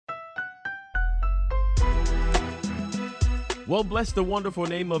Well, bless the wonderful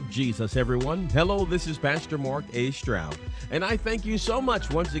name of Jesus, everyone. Hello, this is Pastor Mark A. Stroud, and I thank you so much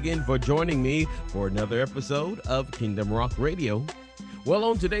once again for joining me for another episode of Kingdom Rock Radio. Well,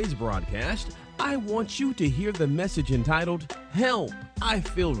 on today's broadcast, I want you to hear the message entitled, Help, I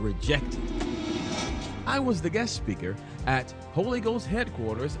Feel Rejected. I was the guest speaker at Holy Ghost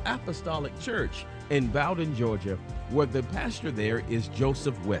Headquarters Apostolic Church in Bowden, Georgia, where the pastor there is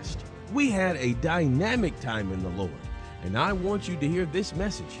Joseph West. We had a dynamic time in the Lord, and I want you to hear this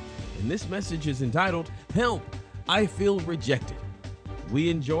message. And this message is entitled, Help, I Feel Rejected. We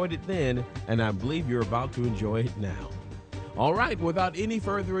enjoyed it then, and I believe you're about to enjoy it now. All right, without any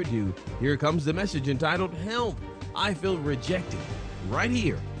further ado, here comes the message entitled, Help, I Feel Rejected, right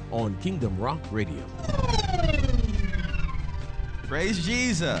here on Kingdom Rock Radio. Praise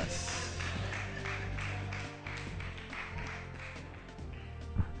Jesus.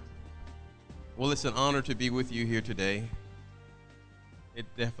 Well, it's an honor to be with you here today. It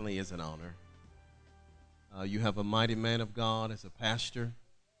definitely is an honor. You have a mighty man of God as a pastor.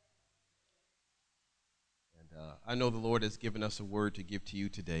 And I know the Lord has given us a word to give to you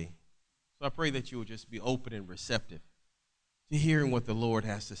today. So I pray that you will just be open and receptive to hearing what the Lord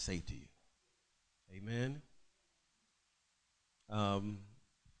has to say to you. Amen.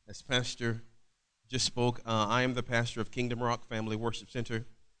 As Pastor just spoke, I am the pastor of Kingdom Rock Family Worship Center.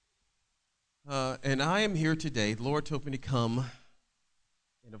 And I am here today. The Lord told me to come.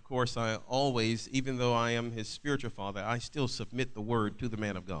 And of course, I always, even though I am his spiritual father, I still submit the word to the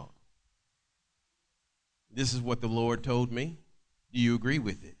man of God. This is what the Lord told me. Do you agree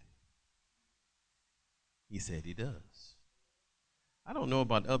with it? He said he does. I don't know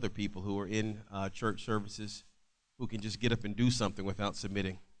about other people who are in church services who can just get up and do something without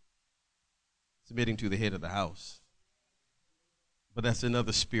submitting to the head of the house. But that's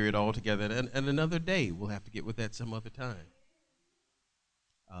another spirit altogether, and another day. We'll have to get with that some other time.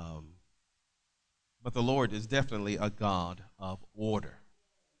 But the Lord is definitely a God of order.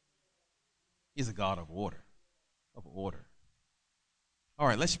 He's a God of order, All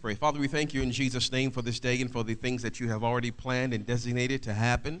right, let's pray. Father, we thank you in Jesus' name for this day and for the things that you have already planned and designated to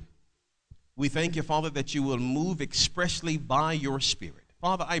happen. We thank you, Father, that you will move expressly by your Spirit.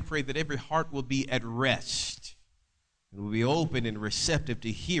 Father, I pray that every heart will be at rest and will be open and receptive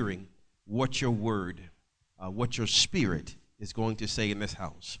to hearing what your word, what your Spirit is going to say in this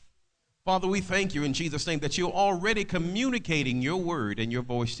house. Father, we thank you in Jesus' name that you're already communicating your word and your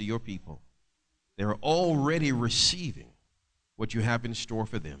voice to your people. They're already receiving what you have in store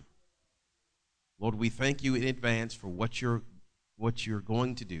for them. Lord, we thank you in advance for what you're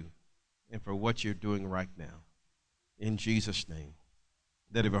going to do and for what you're doing right now. In Jesus' name,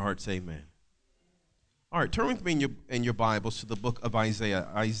 let every heart say amen. All right, turn with me in your Bibles to the book of Isaiah,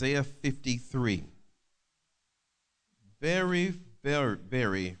 Isaiah 53. Very, very,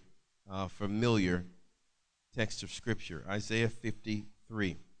 very familiar text of Scripture, Isaiah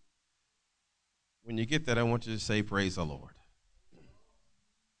 53. When you get that, I want you to say, praise the Lord.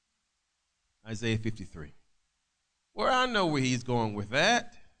 Isaiah 53. Well, I know where he's going with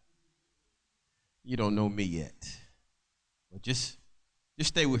that. You don't know me yet. But just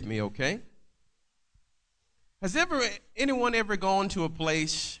stay with me, okay? Has anyone ever gone to a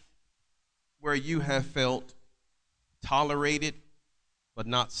place where you have felt tolerated but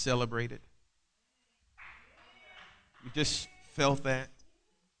not celebrated? You just felt that?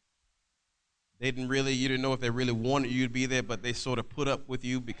 You didn't know if they really wanted you to be there, but they sort of put up with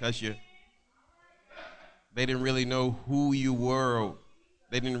you because they didn't really know who you were. Or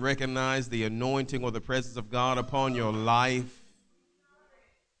they didn't recognize the anointing or the presence of God upon your life.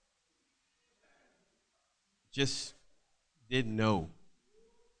 Just didn't know.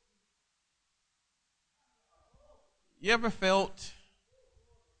 You ever felt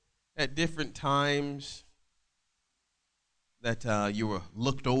at different times that you were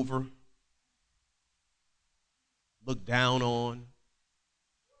looked over, looked down on,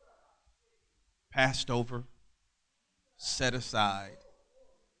 passed over, set aside,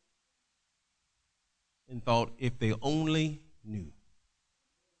 and thought if they only knew?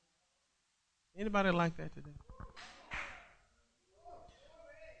 Anybody like that today?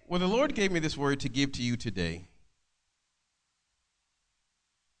 Well, the Lord gave me this word to give to you today.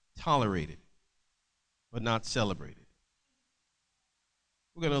 Tolerated, but not celebrated.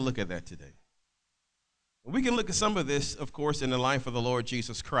 We're going to look at that today. We can look at some of this, of course, in the life of the Lord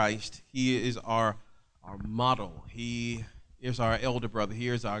Jesus Christ. He is our model. He is our elder brother. He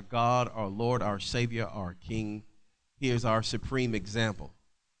is our God, our Lord, our Savior, our King. He is our supreme example.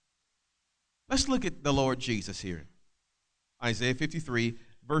 Let's look at the Lord Jesus here. Isaiah 53,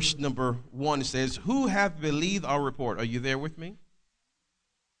 verse number 1 says, who hath believed our report? Are you there with me?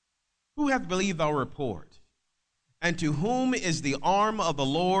 Who hath believed our report? And to whom is the arm of the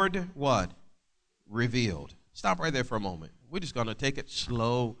Lord, what? Revealed. Stop right there for a moment. We're just going to take it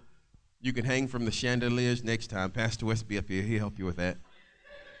slow. You can hang from the chandeliers next time. Pastor West be up here. He'll help you with that.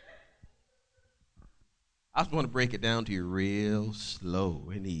 I just want to break it down to you real slow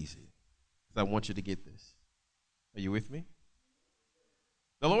and easy, because I want you to get this. Are you with me?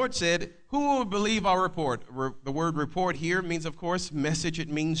 The Lord said, who will believe our report? The word report here means, of course, message. It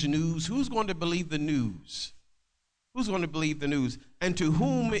means news. Who's going to believe the news? Who's going to believe the news? And to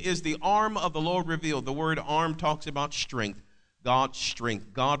whom is the arm of the Lord revealed? The word arm talks about strength, God's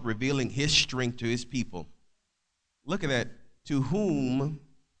strength, God revealing his strength to his people. Look at that. To whom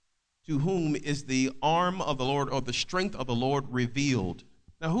is the arm of the Lord, or the strength of the Lord revealed?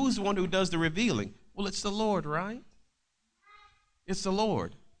 Now, who's the one who does the revealing? Well, it's the Lord, right? It's the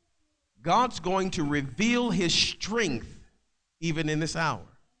Lord. God's going to reveal his strength even in this hour.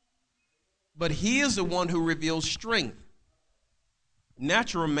 But he is the one who reveals strength.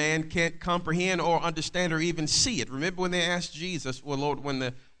 Natural man can't comprehend or understand or even see it. Remember when they asked Jesus, well, Lord, when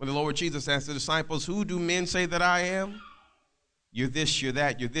the Lord Jesus asked the disciples, who do men say that I am? You're this, you're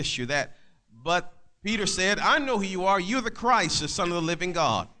that, you're this, you're that. But Peter said, I know who you are. You're the Christ, the Son of the living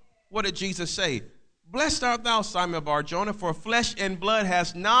God. What did Jesus say? Blessed art thou, Simon Bar-Jonah, for flesh and blood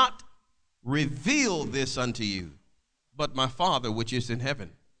has not revealed this unto you, but my Father which is in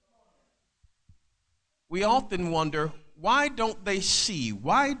heaven. We often wonder, why don't they see?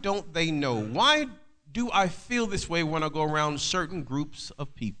 Why don't they know? Why do I feel this way when I go around certain groups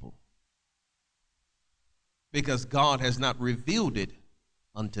of people? Because God has not revealed it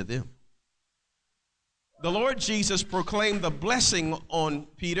unto them. The Lord Jesus proclaimed the blessing on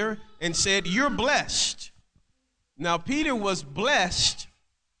Peter and said, you're blessed. Now, Peter was blessed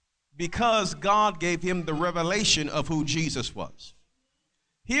because God gave him the revelation of who Jesus was.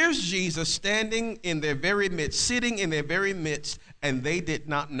 Here's Jesus standing in their very midst, sitting in their very midst, and they did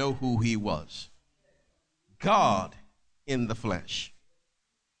not know who he was. God in the flesh.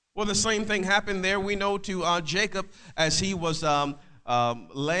 Well, the same thing happened there, we know, to Jacob as he was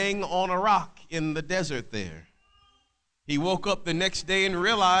laying on a rock in the desert there. He woke up the next day and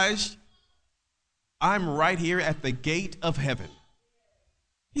realized, I'm right here at the gate of heaven.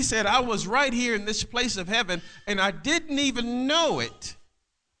 He said, I was right here in this place of heaven, and I didn't even know it.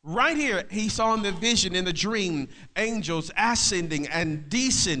 Right here, he saw in the vision, in the dream, angels ascending and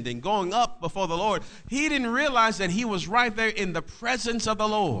descending, going up before the Lord. He didn't realize that he was right there in the presence of the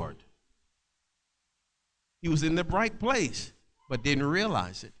Lord. He was in the right place, but didn't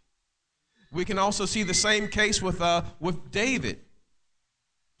realize it. We can also see the same case with David,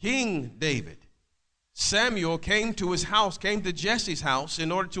 King David. Samuel came to his house, came to Jesse's house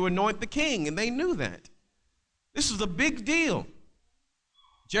in order to anoint the king, and they knew that. This was a big deal.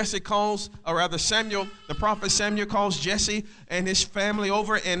 Jesse calls, or rather Samuel, the prophet Samuel calls Jesse and his family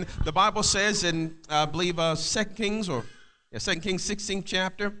over, and the Bible says in, I believe, 2 Kings 16th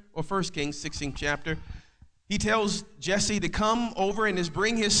chapter, or 1 Kings 16th chapter, he tells Jesse to come over and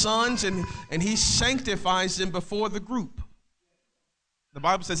bring his sons, and he sanctifies them before the group. The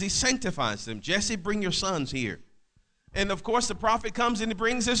Bible says he sanctifies them. Jesse, bring your sons here. And, of course, the prophet comes and he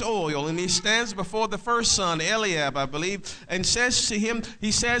brings his oil, and he stands before the first son, Eliab, I believe, and says to him,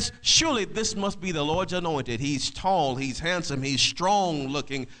 he says, surely this must be the Lord's anointed. He's tall, he's handsome, he's strong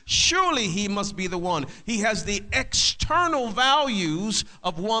looking. Surely he must be the one. He has the external values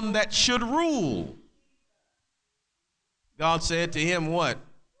of one that should rule. God said to him, what?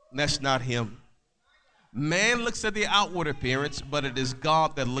 That's not him. Man looks at the outward appearance, but it is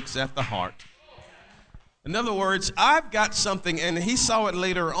God that looks at the heart. In other words, I've got something, and he saw it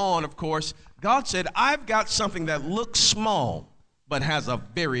later on, of course. God said, I've got something that looks small, but has a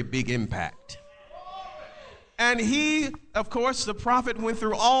very big impact. And he, of course, the prophet went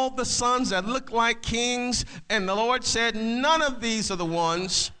through all the sons that looked like kings, and the Lord said, none of these are the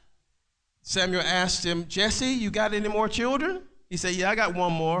ones. Samuel asked him, Jesse, you got any more children? He said, yeah, I got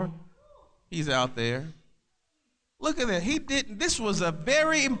one more. He's out there. Look at that. This was a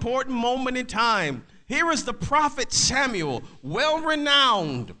very important moment in time. Here is the prophet Samuel,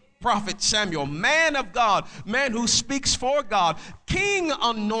 well-renowned prophet Samuel, man of God, man who speaks for God, king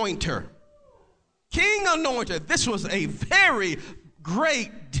anointer. King anointer. This was a very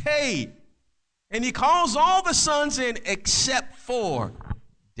great day. And he calls all the sons in except for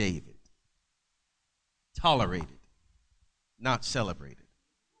David. Tolerated, not celebrated.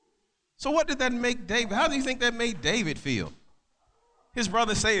 So what did that make David? How do you think that made David feel? His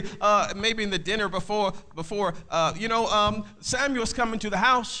brothers say, maybe in the dinner before, Samuel's coming to the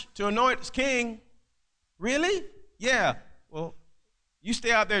house to anoint as king. Really? Yeah. Well, you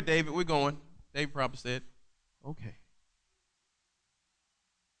stay out there, David. We're going. David probably said, okay.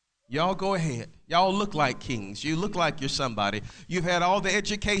 Y'all go ahead. Y'all look like kings. You look like you're somebody. You've had all the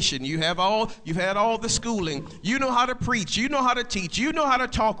education. You've had all the schooling. You know how to preach. You know how to teach. You know how to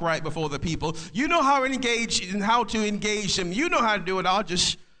talk right before the people. You know how to engage them. You know how to do it. I'll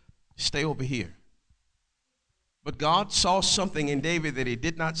just stay over here. But God saw something in David that he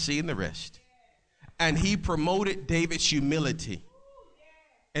did not see in the rest. And he promoted David's humility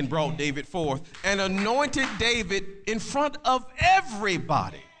and brought David forth and anointed David in front of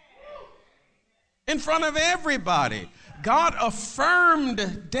everybody. In front of everybody. God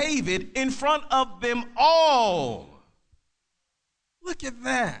affirmed David in front of them all. Look at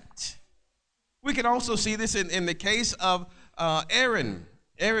that. We can also see this in the case of Aaron.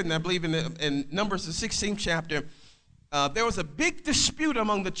 Aaron, I believe in Numbers, the 16th chapter, there was a big dispute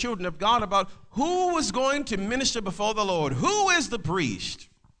among the children of God about who was going to minister before the Lord. Who is the priest?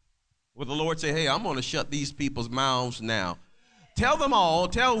 Well, the Lord said, hey, I'm going to shut these people's mouths now. Tell them all,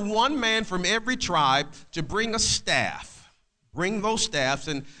 tell one man from every tribe to bring a staff. Bring those staffs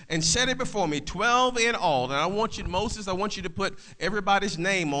and set it before me, 12 in all. And I want you, Moses, I want you to put everybody's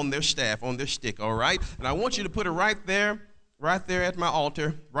name on their staff, on their stick, all right? And I want you to put it right there at my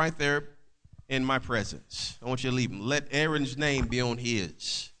altar, right there in my presence. I want you to leave them. Let Aaron's name be on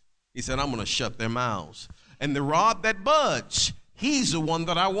his. He said, I'm going to shut their mouths. And the rod that buds, he's the one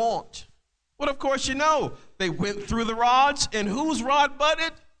that I want. Well, of course, you know, they went through the rods, and whose rod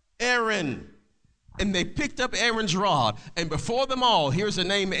budded? Aaron. And they picked up Aaron's rod, and before them all, here's the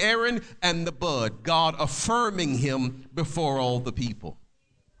name Aaron and the bud, God affirming him before all the people.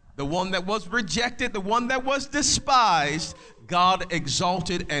 The one that was rejected, the one that was despised, God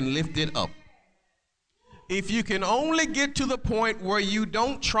exalted and lifted up. If you can only get to the point where you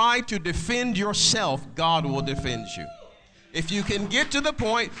don't try to defend yourself, God will defend you. If you can get to the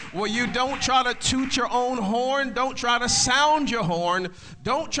point where you don't try to toot your own horn, don't try to sound your horn,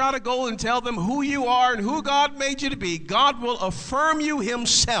 don't try to go and tell them who you are and who God made you to be, God will affirm you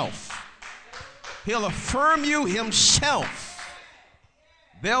himself. He'll affirm you himself.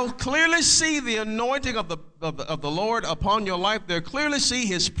 They'll clearly see the anointing of the Lord upon your life. They'll clearly see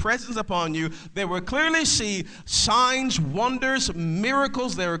his presence upon you. They will clearly see signs, wonders,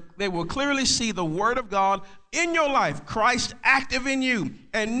 miracles. They will clearly see the word of God in your life, Christ active in you,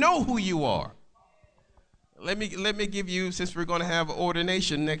 and know who you are. Let me give you, since we're going to have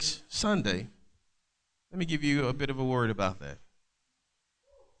ordination next Sunday, let me give you a bit of a word about that.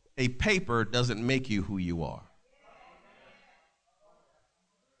 A paper doesn't make you who you are.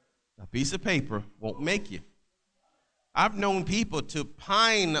 A piece of paper won't make you. I've known people to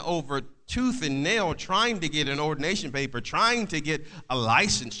pine over tooth and nail trying to get an ordination paper, trying to get a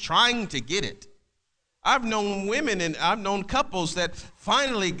license, trying to get it. I've known women and I've known couples that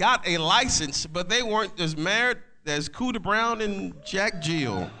finally got a license, but they weren't as married as Cooter Brown and Jack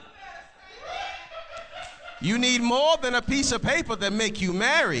Jill. You need more than a piece of paper that make you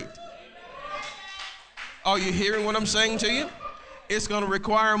married. Are you hearing what I'm saying to you? It's going to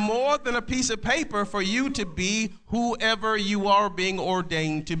require more than a piece of paper for you to be whoever you are being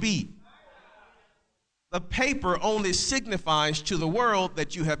ordained to be. The paper only signifies to the world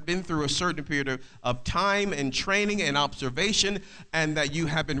that you have been through a certain period of time and training and observation, and that you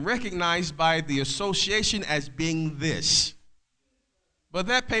have been recognized by the association as being this. But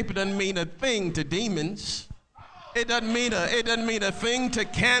that paper doesn't mean a thing to demons. It doesn't mean a thing to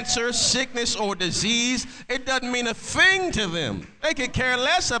cancer, sickness, or disease. It doesn't mean a thing to them. They could care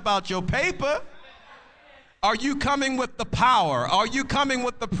less about your paper. Are you coming with the power? Are you coming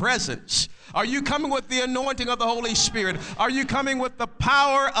with the presence? Are you coming with the anointing of the Holy Spirit? Are you coming with the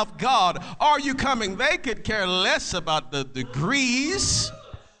power of God? Are you coming? They could care less about the degrees.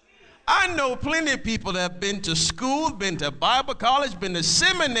 I know plenty of people that have been to school, been to Bible college, been to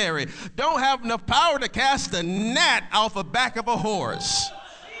seminary, don't have enough power to cast a gnat off the back of a horse.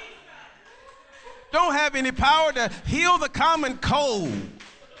 Don't have any power to heal the common cold.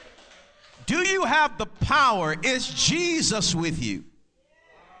 Do you have the power? Is Jesus with you?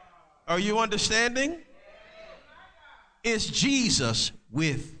 Are you understanding? Is Jesus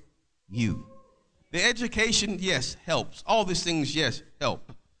with you? The education, yes, helps. All these things, yes,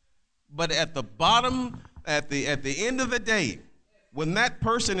 help. But at the bottom, at the end of the day, when that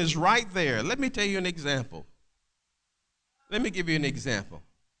person is right there, let me tell you an example. Let me give you an example.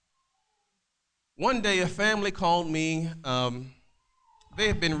 One day a family called me. They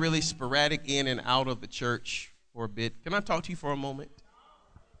have been really sporadic in and out of the church for a bit. Can I talk to you for a moment?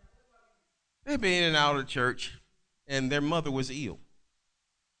 They've been in and out of church, and their mother was ill,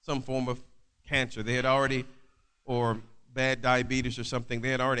 some form of cancer. They had already, or bad diabetes or something, they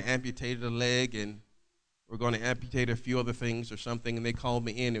had already amputated a leg and were going to amputate a few other things or something, and they called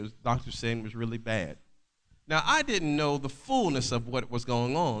me in. It was doctor saying it was really bad. Now, I didn't know the fullness of what was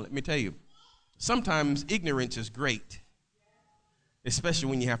going on. Let me tell you, sometimes ignorance is great, especially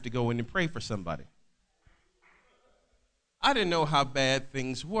when you have to go in and pray for somebody. I didn't know how bad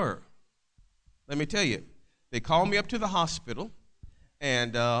things were. Let me tell you, they called me up to the hospital,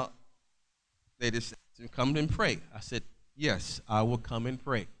 and they just said, come and pray. I said, yes, I will come and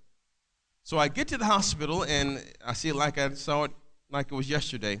pray. So I get to the hospital, and I see it like I saw it like it was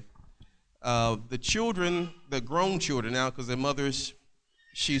yesterday. The children, the grown children now, because their mother's,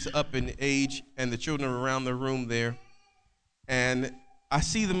 she's up in age, and the children are around the room there, and I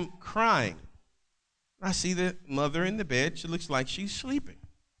see them crying. I see the mother in the bed. She looks like she's sleeping.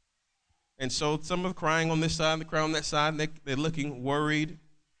 And so some are crying on this side and the crying on that side, and they're looking worried.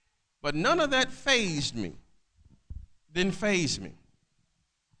 But none of that fazed me. Didn't faze me.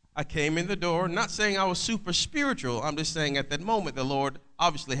 I came in the door, not saying I was super spiritual. I'm just saying at that moment the Lord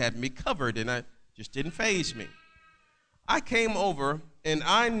obviously had me covered, and it just didn't faze me. I came over, and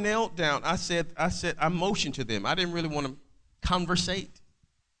I knelt down. I motioned to them. I didn't really want to conversate.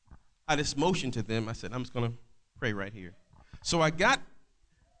 I just motioned to them. I said, I'm just going to pray right here. So I got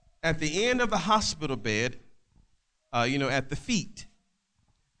at the end of the hospital bed, at the feet,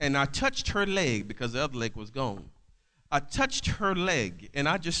 and I touched her leg because the other leg was gone. I touched her leg, and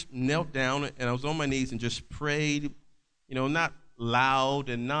I just knelt down, and I was on my knees and just prayed, not loud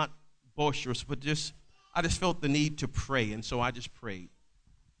and not boisterous, but I just felt the need to pray, and so I just prayed.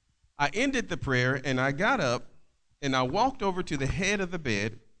 I ended the prayer, and I got up, and I walked over to the head of the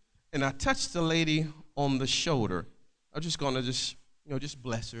bed, and I touched the lady on the shoulder. I was just going to just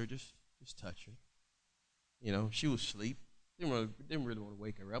bless her, just touch her. She was asleep. Didn't really want to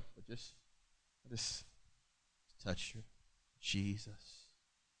wake her up, but I just touched her. Jesus.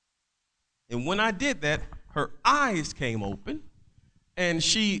 And when I did that, her eyes came open, and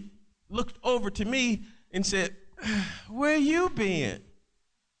she looked over to me and said, where you been?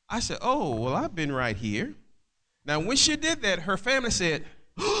 I said, oh, well, I've been right here. Now, when she did that, her family said,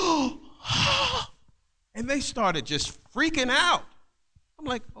 and they started just freaking out. I'm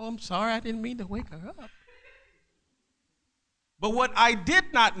like, oh, I'm sorry, I didn't mean to wake her up. But what I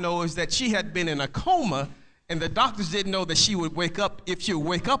did not know is that she had been in a coma, and the doctors didn't know that she would wake up, if she would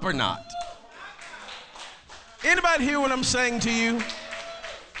wake up or not. Anybody hear what I'm saying to you?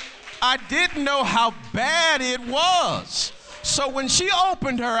 I didn't know how bad it was. So when she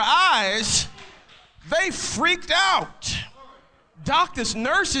opened her eyes, they freaked out. Doctors,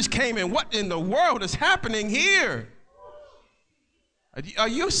 nurses came in. What in the world is happening here? Are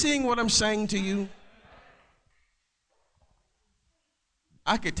you seeing what I'm saying to you?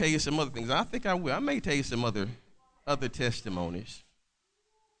 I could tell you some other things. I think I will. I may tell you some other testimonies.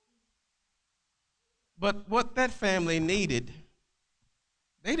 But what that family needed,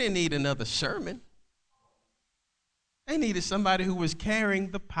 they didn't need another sermon. They needed somebody who was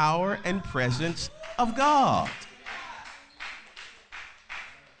carrying the power and presence of God.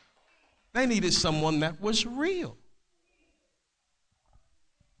 They needed someone that was real.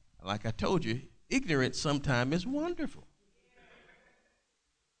 Like I told you, ignorance sometimes is wonderful.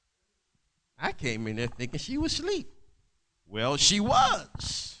 I came in there thinking she was asleep. Well, she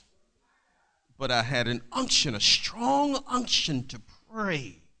was. But I had an unction, a strong unction to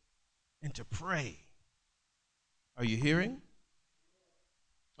pray and to pray. Are you hearing?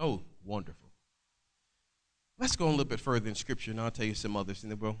 Oh, wonderful. Let's go a little bit further in Scripture, and I'll tell you some others,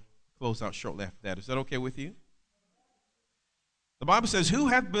 and then we'll close out shortly after that. Is that okay with you? The Bible says, who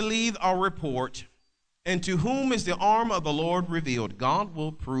hath believed our report, and to whom is the arm of the Lord revealed? God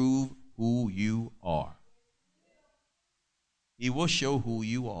will prove who you are. He will show who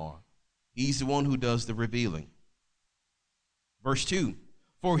you are. He's the one who does the revealing. Verse 2,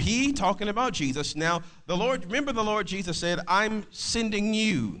 for he, talking about Jesus, now the Lord, remember the Lord Jesus said, I'm sending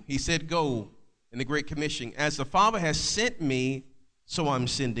you. He said, go in the Great Commission. As the Father has sent me, so I'm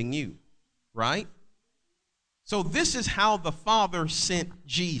sending you. Right? So this is how the Father sent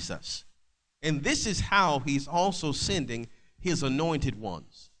Jesus. And this is how he's also sending his anointed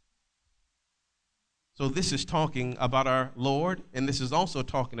ones. So this is talking about our Lord, and this is also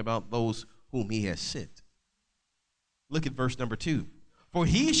talking about those whom he has sent. Look at verse number 2. For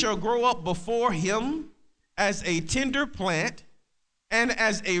he shall grow up before him as a tender plant and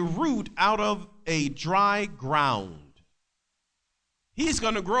as a root out of a dry ground. He's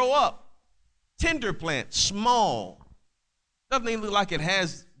going to grow up. Tender plant, small. Doesn't even look like it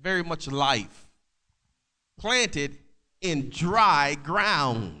has very much life, planted in dry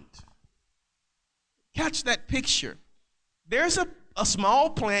ground. Catch that picture. There's a small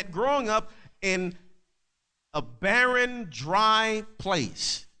plant growing up in a barren, dry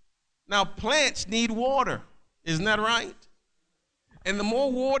place. Now, plants need water. Isn't that right? And the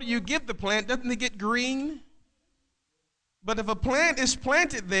more water you give the plant, doesn't it get green? But if a plant is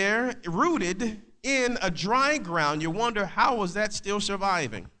planted there, rooted in a dry ground, you wonder, how was that still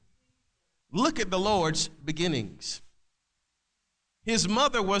surviving? Look at the Lord's beginnings. His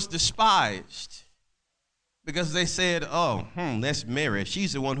mother was despised because they said, oh, that's Mary.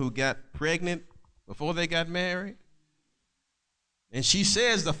 She's the one who got pregnant before they got married. And she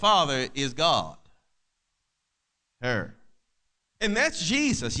says the Father is God. Her. And that's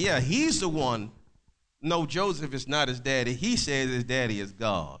Jesus. Yeah, he's the one. No, Joseph is not his daddy. He says his daddy is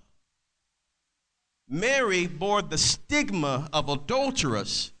God. Mary bore the stigma of adulterer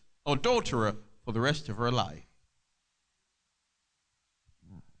for the rest of her life.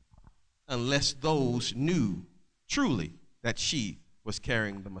 Unless those knew truly that she was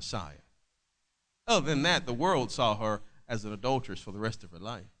carrying the Messiah. Other than that, the world saw her as an adulteress for the rest of her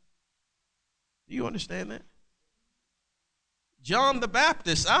life. Do you understand that? John the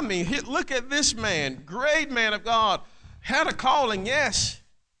Baptist, look at this man, great man of God, had a calling, yes,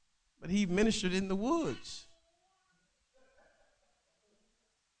 but he ministered in the woods.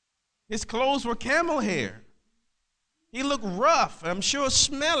 His clothes were camel hair. He looked rough, I'm sure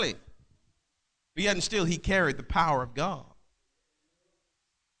smelly, but yet and still he carried the power of God.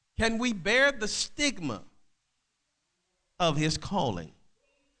 Can we bear the stigma of his calling,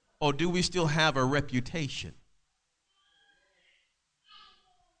 or do we still have a reputation?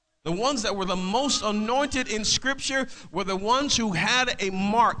 The ones that were the most anointed in Scripture were the ones who had a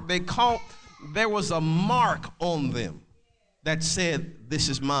mark. There was a mark on them that said, this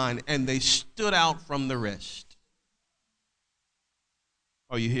is mine, and they stood out from the rest.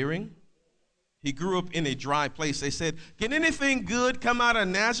 Are you hearing? He grew up in a dry place. They said, can anything good come out of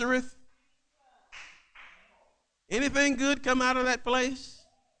Nazareth? Anything good come out of that place?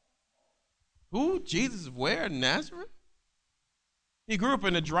 Who? Jesus, where? Nazareth? He grew up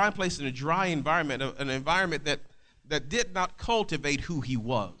in a dry place, in a dry environment, an environment that did not cultivate who he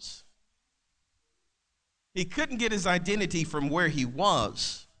was. He couldn't get his identity from where he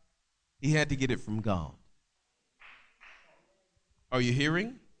was. He had to get it from God. Are you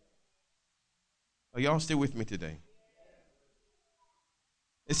hearing? Are y'all still with me today?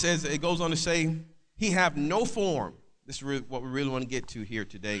 It goes on to say, he hath no form. This is what we really want to get to here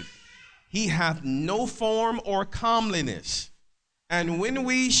today. He hath no form or comeliness. And when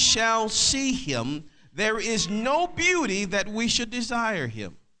we shall see him, there is no beauty that we should desire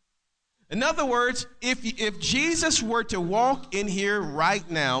him. In other words, if Jesus were to walk in here right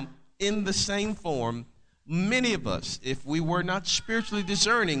now in the same form, many of us, if we were not spiritually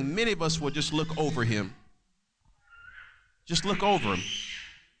discerning, many of us would just look over him. Just look over him.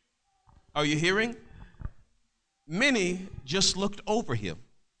 Are you hearing? Many just looked over him.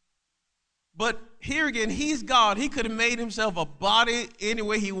 But here again, he's God. He could have made himself a body any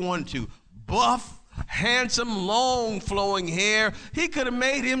way he wanted to. Buff, handsome, long flowing hair. He could have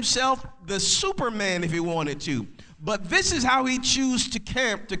made himself the Superman if he wanted to. But this is how he chose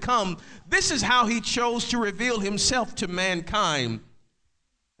to come. This is how he chose to reveal himself to mankind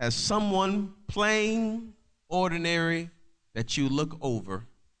as someone plain, ordinary, that you look over.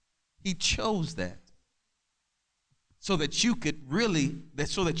 He chose that. So that you could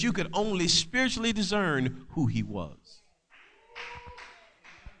only spiritually discern who he was.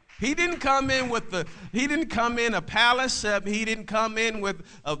 He didn't come in a palace. He didn't come in with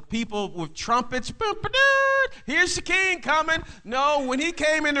people with trumpets. Here's the king coming. No, when he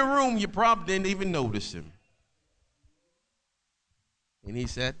came in the room, you probably didn't even notice him. And he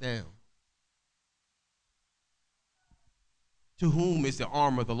sat down. To whom is the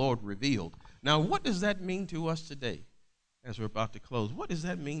arm of the Lord revealed? Now, what does that mean to us today? As we're about to close, what does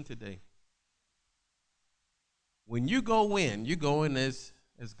that mean today? When you go in as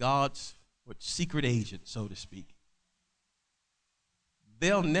God's secret agent, so to speak.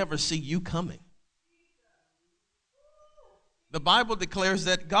 They'll never see you coming. The Bible declares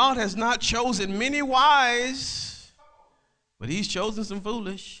that God has not chosen many wise, but he's chosen some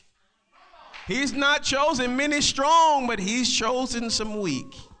foolish. He's not chosen many strong, but he's chosen some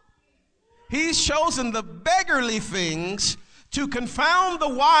weak. He's chosen the beggarly things To confound the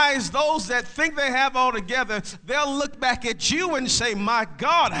wise, those that think they have all together, they'll look back at you and say, my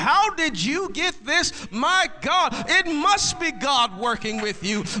God, how did you get this? My God, it must be God working with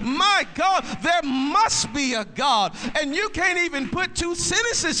you. My God, there must be a God. And you can't even put two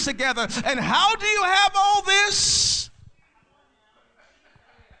sentences together. And how do you have all this?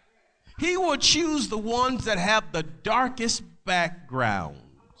 He will choose the ones that have the darkest background.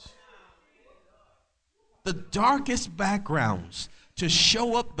 The darkest backgrounds to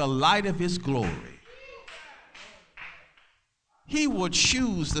show up the light of his glory. He will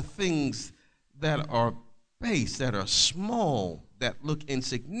choose the things that are base, that are small, that look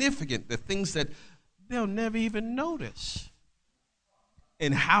insignificant, the things that they'll never even notice,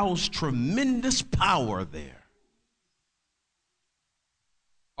 and house tremendous power there.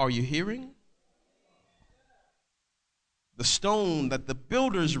 Are you hearing? The stone that the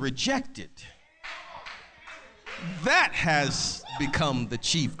builders rejected, that has become the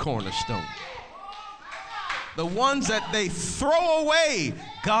chief cornerstone. The ones that they throw away,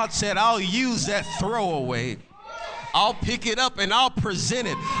 God said, I'll use that throwaway. I'll pick it up and I'll present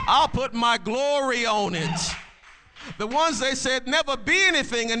it. I'll put my glory on it. The ones they said never be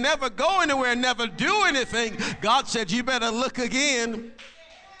anything and never go anywhere and never do anything, God said, you better look again.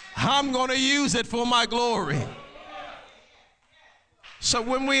 I'm going to use it for my glory. So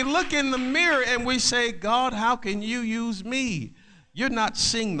when we look in the mirror and we say, God, how can you use me? You're not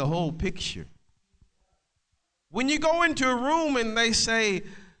seeing the whole picture. When you go into a room and they say,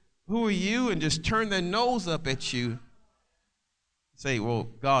 who are you? And just turn their nose up at you, say, well,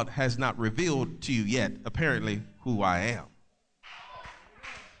 God has not revealed to you yet, apparently, who I am.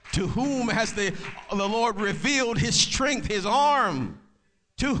 To whom has the Lord revealed his strength, his arm?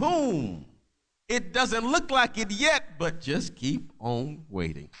 To whom? It doesn't look like it yet, but just keep on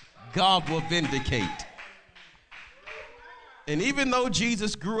waiting. God will vindicate. And even though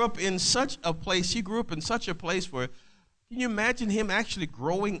Jesus grew up in such a place, he grew up in such a place where, can you imagine him actually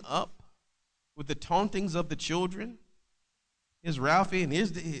growing up with the tauntings of the children? Here's Ralphie,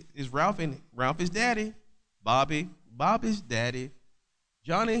 and Ralph is daddy. Bobby's daddy.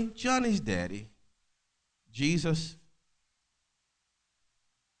 Johnny's daddy. Jesus,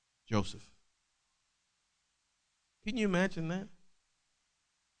 Joseph. Can you imagine that?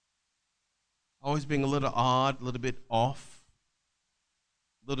 Always being a little odd, a little bit off,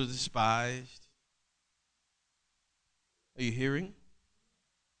 a little despised. Are you hearing?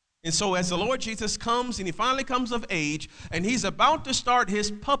 And so as the Lord Jesus comes and he finally comes of age and he's about to start his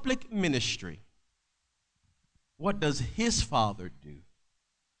public ministry, what does his father do?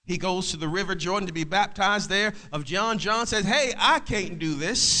 He goes to the river Jordan to be baptized there of John. John says, hey, I can't do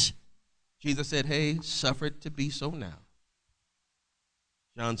this. Jesus said, hey, suffer it to be so now.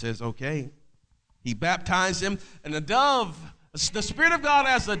 John says, okay. He baptized him, and the dove, the Spirit of God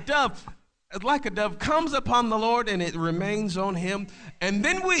as a dove, like a dove, comes upon the Lord, and it remains on him. And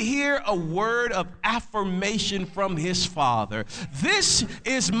then we hear a word of affirmation from his Father. This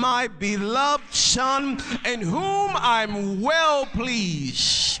is my beloved Son, in whom I'm well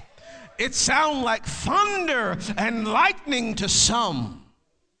pleased. It sounds like thunder and lightning to some.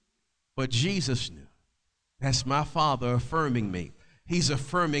 But Jesus knew, that's my Father affirming me. He's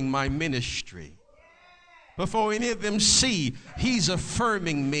affirming my ministry. Before any of them see, he's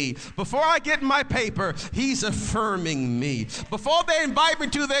affirming me. Before I get my paper, he's affirming me. Before they invite me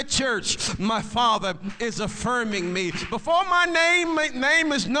to their church, my Father is affirming me. Before my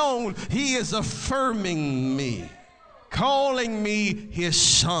name is known, he is affirming me, calling me his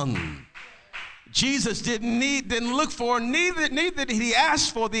son. Jesus didn't look for, neither did he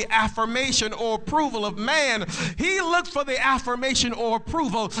ask for the affirmation or approval of man. He looked for the affirmation or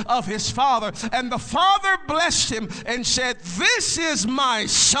approval of his Father. And the Father blessed him and said, this is my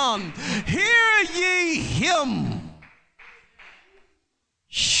Son. Hear ye him.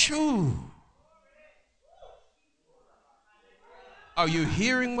 Shoo. Are you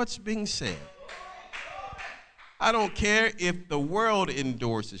hearing what's being said? I don't care if the world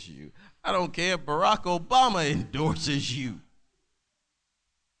endorses you. I don't care if Barack Obama endorses you.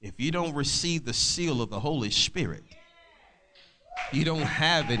 If you don't receive the seal of the Holy Spirit, you don't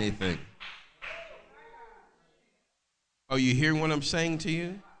have anything. Are you hearing what I'm saying to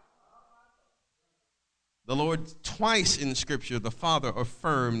you? The Lord, twice in Scripture, the Father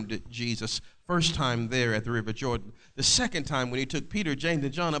affirmed Jesus. First time there at the River Jordan. The second time when he took Peter, James,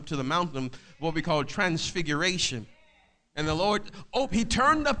 and John up to the mountain, what we call Transfiguration. And the Lord, he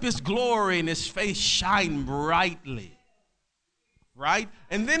turned up his glory and his face shined brightly. Right?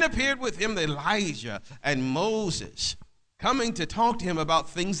 And then appeared with him Elijah and Moses, coming to talk to him about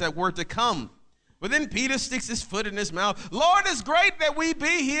things that were to come. But then Peter sticks his foot in his mouth. Lord, it's great that we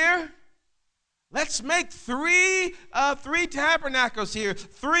be here. Let's make three tabernacles here,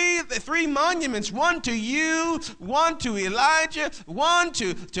 three monuments, one to you, one to Elijah, one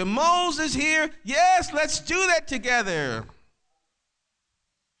to Moses here. Yes, let's do that together.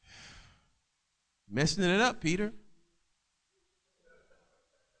 Messing it up, Peter.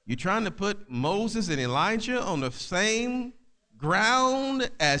 You're trying to put Moses and Elijah on the same ground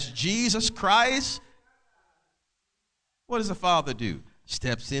as Jesus Christ. What does the Father do?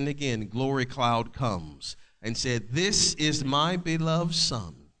 Steps in again, glory cloud comes and said, this is my beloved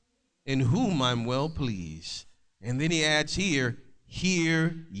Son, in whom I'm well pleased. And then he adds here,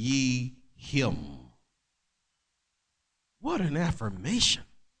 hear ye him. What an affirmation.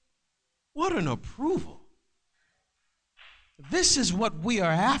 What an approval. This is what we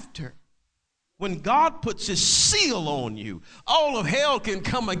are after. When God puts his seal on you, all of hell can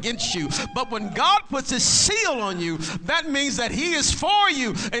come against you. But when God puts his seal on you, that means that he is for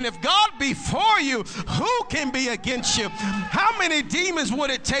you. And if God be for you, who can be against you? How many demons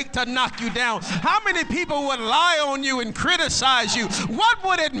would it take to knock you down? How many people would lie on you and criticize you? What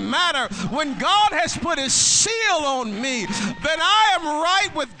would it matter when God has put his seal on me? Then I am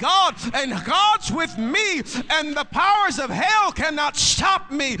right with God, and God's with me, and the powers of hell cannot stop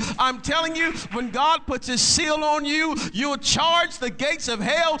me. I'm telling you, when God puts his seal on you, you'll charge the gates of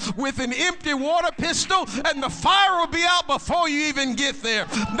hell with an empty water pistol, and the fire will be out before you even get there.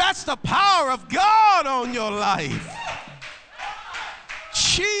 That's the power of God on your life.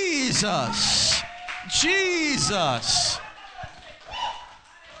 Jesus. Jesus.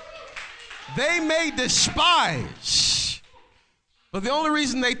 They may despise, but the only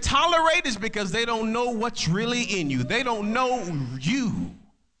reason they tolerate is because they don't know what's really in you. They don't know you.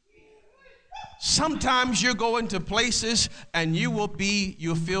 Sometimes you're going to places and you'll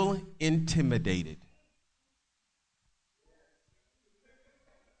feel intimidated.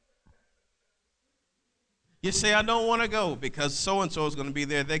 You say, I don't want to go because so-and-so is going to be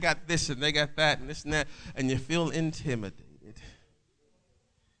there. They got this and they got that and this and that, and you feel intimidated.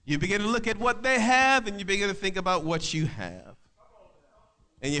 You begin to look at what they have and you begin to think about what you have,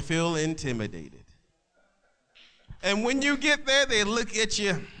 and you feel intimidated. And when you get there, they look at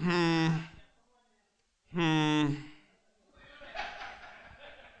you,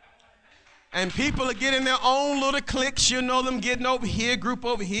 And people are getting their own little cliques, you know them getting over here, group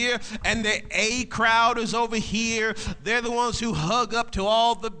over here, and the A crowd is over here. They're the ones who hug up to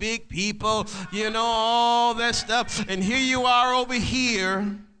all the big people, you know, all that stuff. And here you are over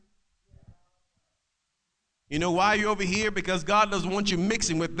here. You know why you're over here? Because God doesn't want you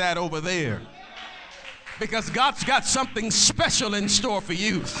mixing with that over there. Because God's got something special in store for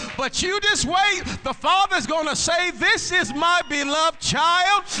you. But you just wait. The Father's going to say, this is my beloved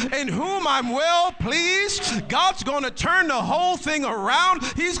child in whom I'm well pleased. God's going to turn the whole thing around.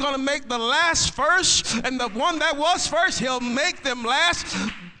 He's going to make the last first, and the one that was first, he'll make them last.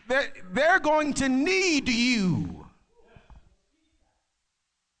 They're going to need you.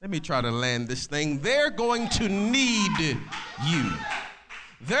 Let me try to land this thing. They're going to need you.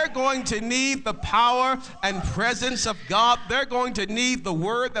 They're going to need the power and presence of God. They're going to need the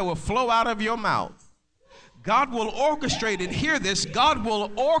word that will flow out of your mouth. God will orchestrate it. Hear this. God will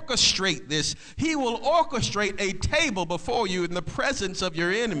orchestrate this. He will orchestrate a table before you in the presence of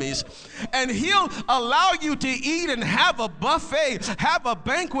your enemies. And he'll allow you to eat and have a buffet, have a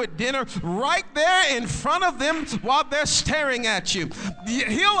banquet dinner right there in front of them while they're staring at you.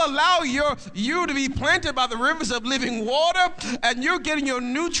 He'll allow you to be planted by the rivers of living water, and you're getting your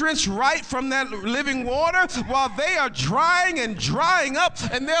nutrients right from that living water while they are drying and drying up,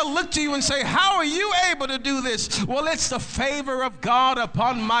 and they'll look to you and say, how are you able to do this? Well, it's the favor of God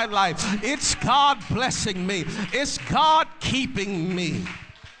upon my life. It's God blessing me. It's God keeping me.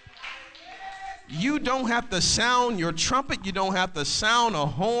 You don't have to sound your trumpet. You don't have to sound a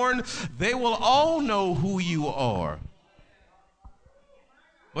horn. They will all know who you are.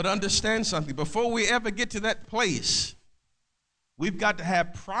 But understand something. Before we ever get to that place, we've got to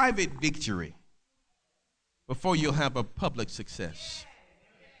have private victory before you'll have a public success.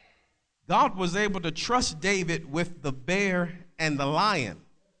 God was able to trust David with the bear and the lion.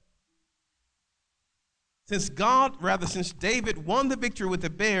 Since David won the victory with the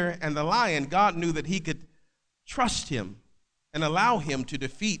bear and the lion, God knew that he could trust him and allow him to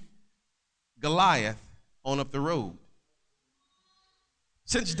defeat Goliath on up the road.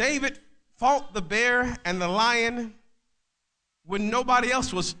 Since David fought the bear and the lion when nobody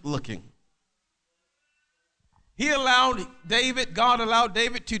else was looking, God allowed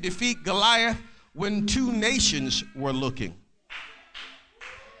David to defeat Goliath when two nations were looking.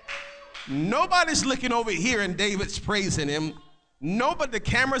 Nobody's looking over here and David's praising him. Nobody, the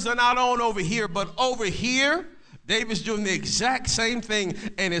cameras are not on over here, but over here, David's doing the exact same thing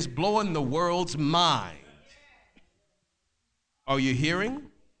and it's blowing the world's mind. Are you hearing?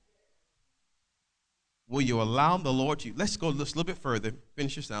 Will you allow the Lord to? Let's go just a little bit further.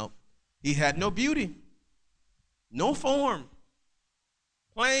 Finish this out. He had no beauty, no form,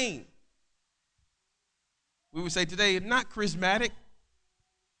 plain. We would say today, not charismatic.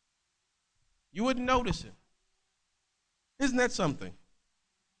 You wouldn't notice him. Isn't that something?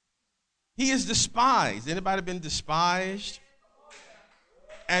 He is despised. Anybody been despised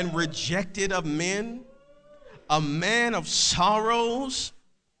and rejected of men? A man of sorrows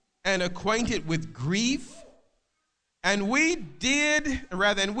and acquainted with grief. And we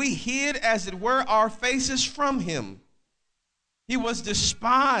hid, as it were, our faces from him. He was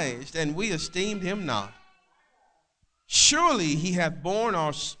despised, and we esteemed him not. Surely he hath borne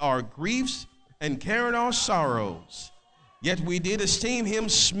our griefs and carried our sorrows. Yet we did esteem him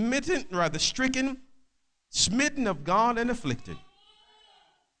stricken, smitten of God and afflicted.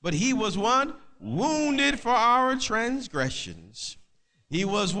 But he was what? Wounded for our transgressions. He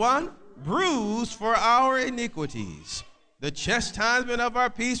was what? Bruised for our iniquities. The chastisement of our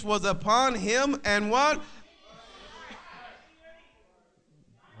peace was upon him, and what?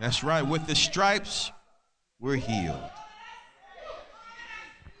 That's right. With the stripes, we're healed.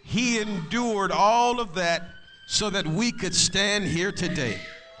 He endured all of that so that we could stand here today.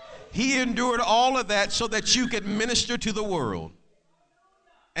 He endured all of that so that you could minister to the world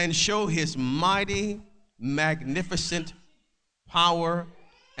and show his mighty, magnificent power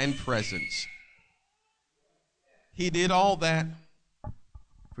and presence. He did all that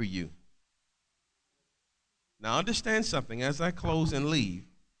for you. Now understand something as I close and leave.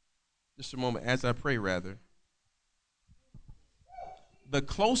 Just a moment, as I pray rather. The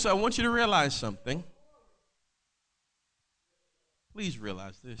closer, I want you to realize something. Please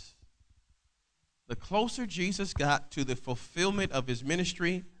realize this. The closer Jesus got to the fulfillment of his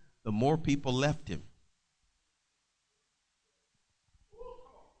ministry, the more people left him.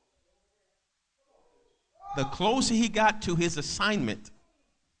 The closer he got to his assignment,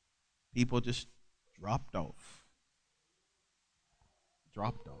 people just dropped off.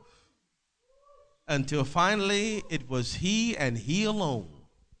 Dropped off. Until finally it was he and he alone.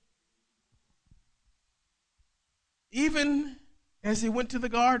 Even as he went to the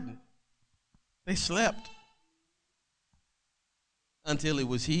garden, they slept until it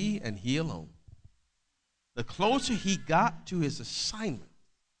was he and he alone. The closer he got to his assignment,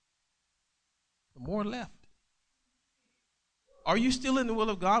 the more left. Are you still in the will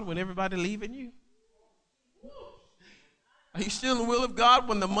of God when everybody leaving you? Are you still in the will of God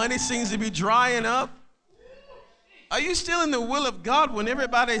when the money seems to be drying up? Are you still in the will of God when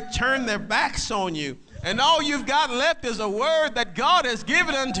everybody turned their backs on you and all you've got left is a word that God has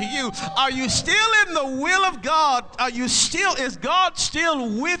given unto you? Are you still in the will of God? Is God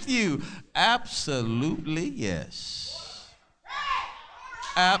still with you? Absolutely yes.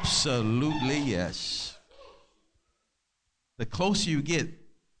 Absolutely yes. The closer you get,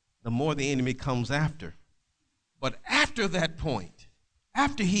 the more the enemy comes after. But after that point,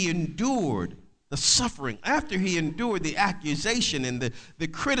 after he endured the suffering, after he endured the accusation and the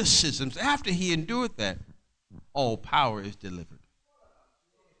criticisms, after he endured that, all power is delivered.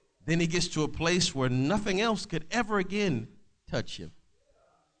 Then he gets to a place where nothing else could ever again touch him.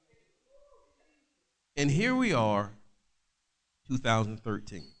 And here we are,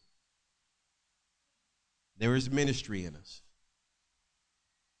 2013. There is ministry in us.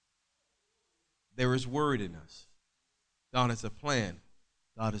 There is word in us. God has a plan.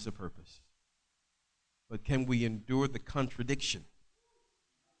 God has a purpose. But can we endure the contradiction?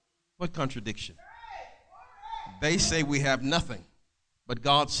 What contradiction? They say we have nothing, but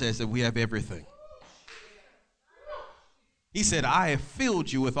God says that we have everything. He said, I have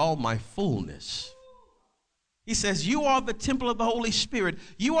filled you with all my fullness. He says, you are the temple of the Holy Spirit.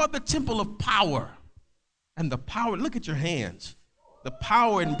 You are the temple of power. And the power, look at your hands. The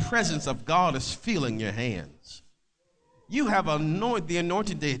power and presence of God is filling your hands. You have the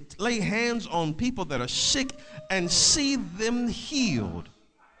anointing to lay hands on people that are sick and see them healed.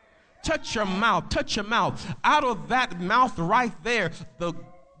 Touch your mouth, touch your mouth. Out of that mouth right there,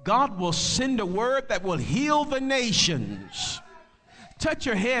 God will send a word that will heal the nations. Touch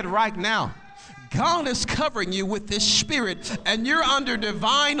your head right now. God is covering you with this spirit, and you're under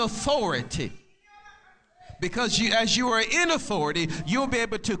divine authority. Because as you are in authority, you'll be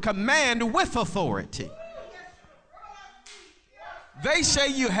able to command with authority. They say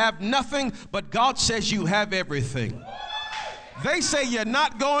you have nothing, but God says you have everything. They say you're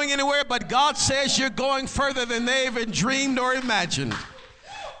not going anywhere, but God says you're going further than they even dreamed or imagined.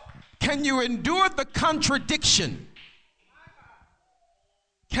 Can you endure the contradiction?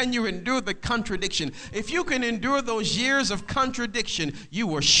 Can you endure the contradiction? If you can endure those years of contradiction, you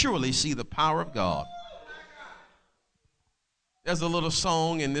will surely see the power of God. There's a little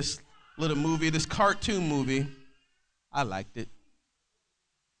song in this little movie, this cartoon movie. I liked it.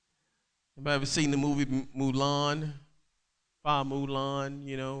 Anybody ever seen the movie Mulan? Mulan,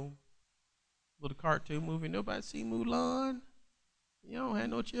 you know, little cartoon movie. Nobody seen Mulan? You don't have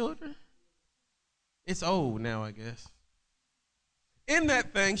no children? It's old now, I guess. In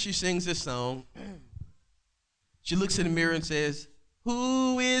that thing, she sings this song. She looks in the mirror and says,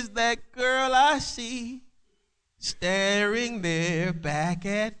 "Who is that girl I see staring there back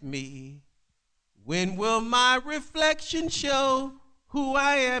at me? When will my reflection show who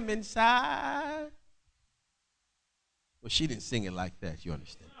I am inside?" Well, she didn't sing it like that, you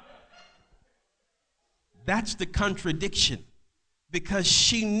understand. That's the contradiction, because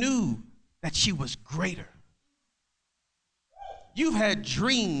she knew that she was greater. You've had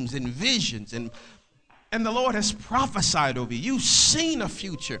dreams and visions, and the Lord has prophesied over you. You've seen a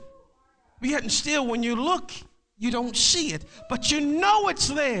future. But yet still, when you look, you don't see it, but you know it's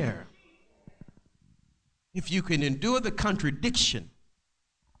there. If you can endure the contradiction,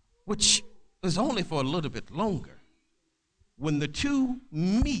 which is only for a little bit longer, when the two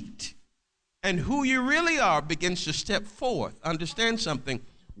meet and who you really are begins to step forth, understand something.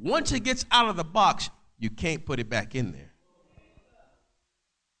 Once it gets out of the box, you can't put it back in there.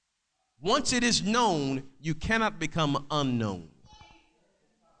 Once it is known, you cannot become unknown.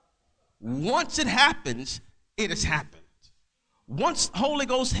 Once it happens, it has happened. Once Holy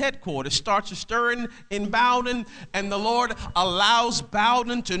Ghost headquarters starts stirring in Bowden, and the Lord allows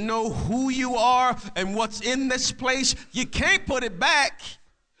Bowden to know who you are and what's in this place, you can't put it back.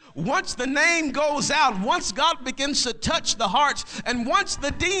 Once the name goes out, once God begins to touch the hearts, and once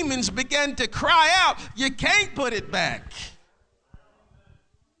the demons begin to cry out, you can't put it back.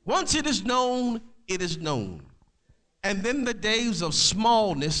 Once it is known, it is known. And then the days of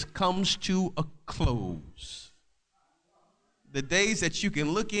smallness comes to a close. The days that you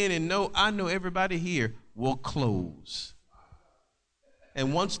can look in and know, I know everybody here, will close.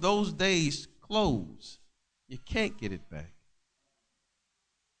 And once those days close, you can't get it back.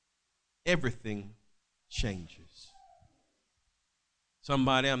 Everything changes.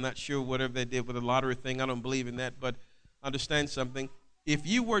 Somebody, I'm not sure whatever they did with the lottery thing, I don't believe in that, but understand something. If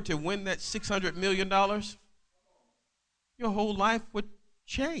you were to win that $600 million, your whole life would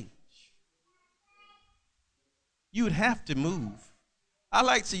change. You would have to move. I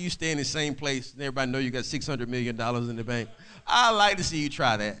like to see you stay in the same place and everybody know you got $600 million in the bank. I like to see you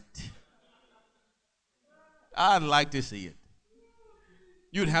try that. I'd like to see it.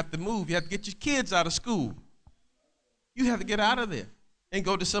 You'd have to move. You have to get your kids out of school. You have to get out of there and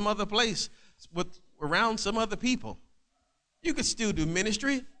go to some other place around some other people. You could still do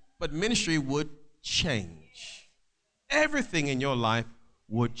ministry, but ministry would change. Everything in your life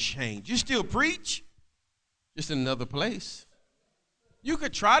would change. You still preach, just in another place. You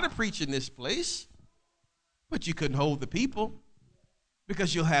could try to preach in this place, but you couldn't hold the people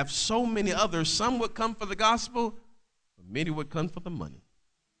because you'll have so many others. Some would come for the gospel, but many would come for the money.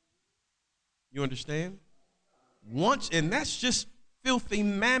 You understand? And that's just filthy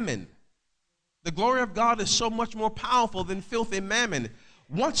mammon. The glory of God is so much more powerful than filthy mammon.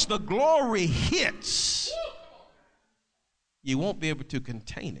 Once the glory hits, you won't be able to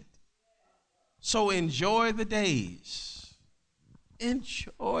contain it. So enjoy the days.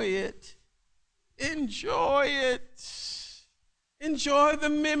 Enjoy it. Enjoy it. Enjoy the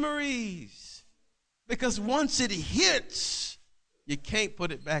memories. Because once it hits, you can't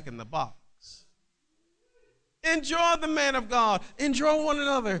put it back in the box. Enjoy the man of God. Enjoy one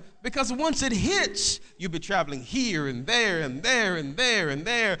another. Because once it hits, you'll be traveling here and there and there and there and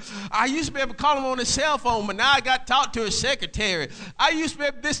there. I used to be able to call him on his cell phone, but now I got to talk to his secretary. I used to be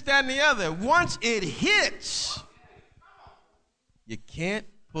able to this, that, and the other. Once it hits, you can't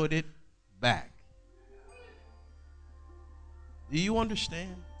put it back. Do you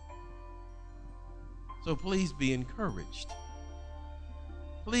understand? So please be encouraged.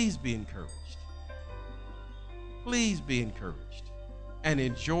 Please be encouraged. Please be encouraged and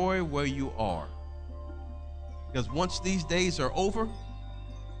enjoy where you are. Because once these days are over,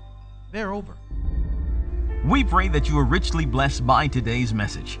 they're over. We pray that you are richly blessed by today's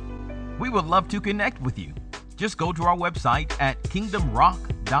message. We would love to connect with you. Just go to our website at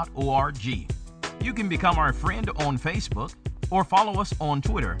kingdomrock.org. You can become our friend on Facebook or follow us on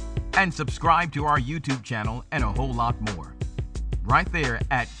Twitter and subscribe to our YouTube channel and a whole lot more. right there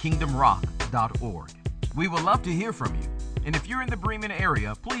at kingdomrock.org. We would love to hear from you. And if you're in the Bremen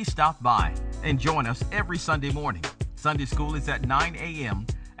area, please stop by and join us every Sunday morning. Sunday school is at 9 a.m.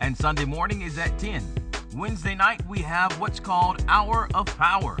 and Sunday morning is at 10. Wednesday night, we have what's called Hour of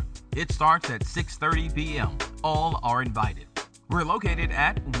Power. It starts at 6:30 p.m. All are invited. We're located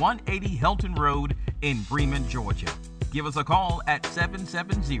at 180 Helton Road in Bremen, Georgia. Give us a call at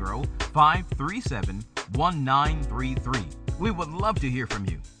 770-537-1933. We would love to hear from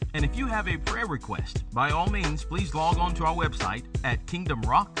you. And if you have a prayer request, by all means, please log on to our website at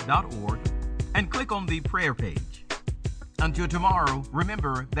kingdomrock.org and click on the prayer page. Until tomorrow,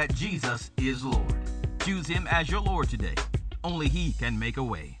 remember that Jesus is Lord. Choose Him as your Lord today. Only He can make a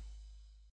way.